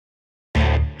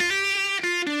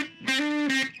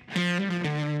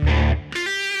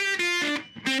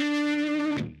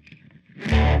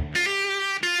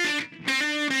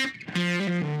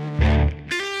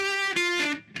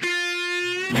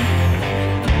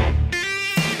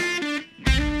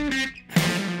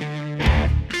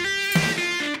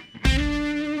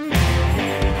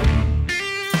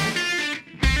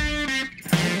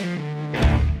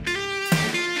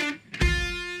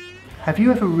Have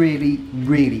you ever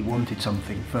really wanted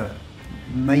something for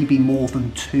maybe more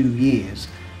than 2 years?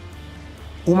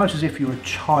 Almost as if you're a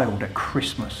child at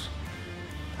Christmas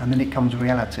and then it comes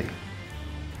reality.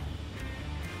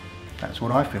 That's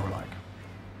what I feel like.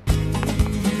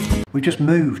 We've just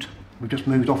moved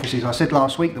offices. I said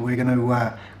last week that we're going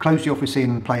to close the office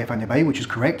in Playa Fañabé, which is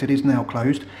correct. It is now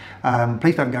closed.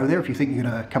 Please don't go there if you think you're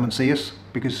going to come and see us,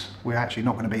 because we're actually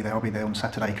not going to be there. I'll be there on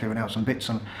Saturday clearing out some bits,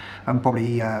 and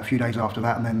probably a few days after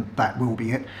that, and then that will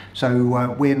be it.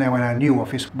 So we're now in our new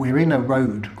office. We're in a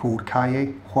road called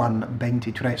Calle Juan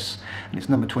 23, and it's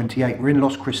number 28. We're in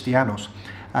Los Cristianos.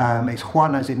 It's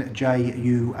Juan as in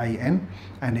J-U-A-N,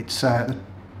 and it's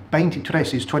 23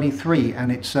 is 23,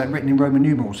 and it's written in Roman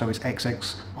numerals, so it's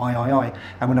XXIII,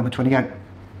 and we're number 28.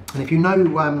 And if you know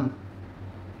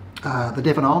the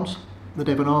Devon Arms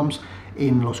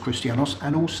in Los Cristianos,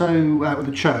 and also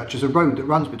the church, there's a road that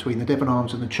runs between the Devon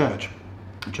Arms and the church.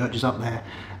 The church is up there,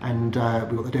 and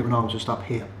we've got the Devon Arms just up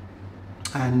here.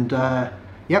 And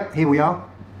yep, here we are.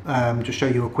 Just show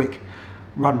you a quick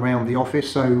run round the office.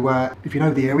 So if you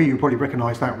know the area, you'll probably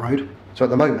recognise that road. So at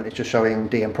the moment it's just showing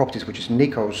DM Properties, which is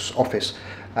Nico's office,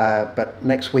 but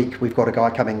next week we've got a guy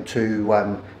coming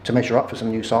to measure up for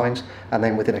some new signs, and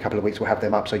then within a couple of weeks we'll have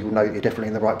them up, so you'll know you're definitely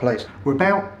in the right place. We're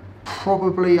about,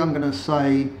 probably, I'm going to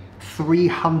say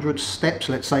 300 steps,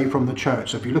 let's say, from the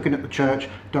church. So if you're looking at the church,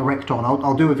 direct on.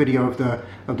 I'll do a video of the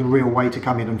real way to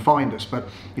come in and find us, but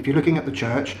if you're looking at the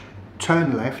church,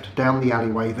 turn left down the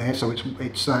alleyway there. So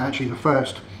it's actually the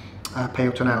first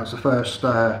peatonal, it's the first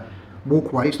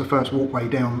walkway. It's the first walkway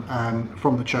down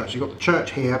from the church. So you've got the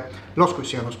church here, Los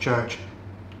Cristianos Church.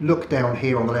 Look down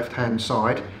here on the left hand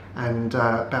side, and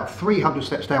about 300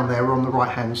 steps down there we're on the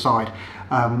right hand side.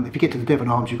 If you get to the Devon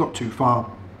Arms, you've got too far,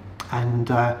 and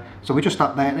so we're just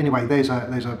up there. Anyway, there's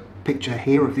a picture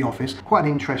here of the office. Quite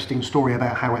an interesting story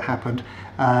about how it happened.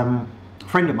 A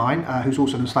friend of mine who's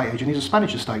also an estate agent, he's a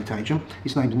Spanish estate agent,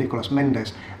 his name's Nicolas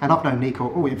Mendes, and I've known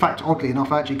Nico, in fact, oddly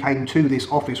enough, I actually came to this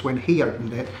office when he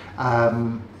opened it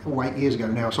 8 years ago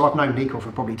now, so I've known Nico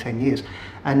for probably 10 years,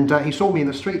 and he saw me in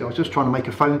the street. I was just trying to make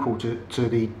a phone call to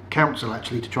the council,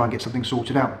 actually, to try and get something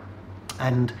sorted out,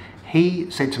 and he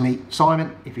said to me,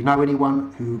 "Simon, if you know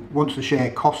anyone who wants to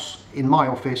share costs in my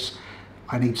office,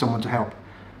 I need someone to help."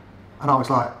 And I was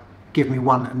like, give me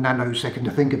 1 nanosecond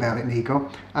to think about it, Nico.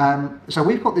 So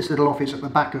we've got this little office at the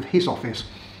back of his office.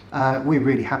 We're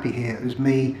really happy here. There's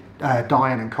me,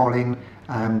 Diane and Colin.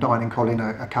 Diane and Colin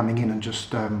are coming in and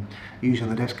just using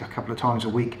the desk a couple of times a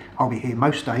week. I'll be here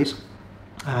most days.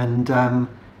 And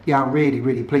yeah, I'm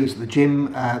really pleased. The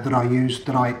gym that I used,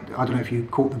 I don't know if you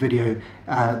caught the video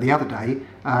the other day,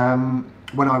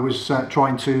 when I was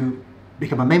trying to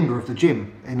become a member of the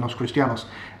gym in Los Cristianos,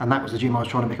 and that was the gym I was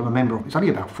trying to become a member of. It's only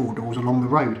about 4 doors along the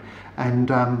road, and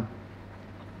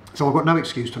so I've got no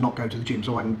excuse to not go to the gym,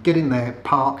 so I can get in there,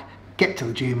 park, get to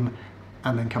the gym,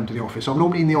 and then come to the office. So I'm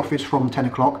normally in the office from 10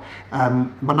 o'clock.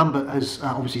 My number has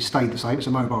obviously stayed the same. It's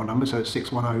a mobile number, so it's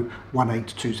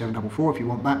 610-182744 if you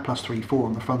want that, +34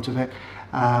 on the front of it.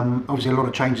 Obviously a lot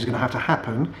of change is going to have to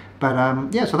happen, but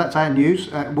yeah, so that's our news.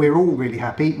 We're all really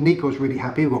happy. Nico's really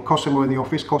happy. We've got Cosimo in the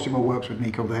office. Cosimo works with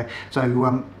Nico there,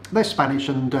 so they're Spanish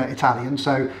and Italian,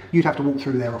 so you'd have to walk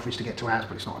through their office to get to ours,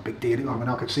 but it's not a big deal. I mean,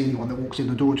 I could see anyone that walks in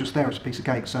the door just there. It's a piece of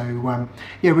cake. So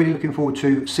yeah, really looking forward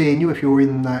to seeing you if you're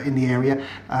in the area.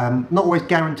 Not always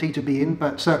guaranteed to be in,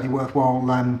 but certainly worthwhile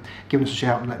giving us a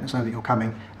shout and letting us know that you're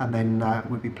coming, and then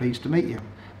we'd be pleased to meet you.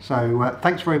 So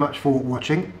thanks very much for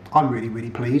watching. I'm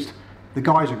really pleased. The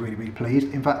guys are really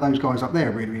pleased. In fact, those guys up there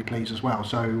are really pleased as well.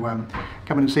 So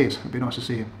come in and see us. It'd be nice to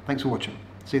see you. Thanks for watching.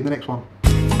 See you in the next one.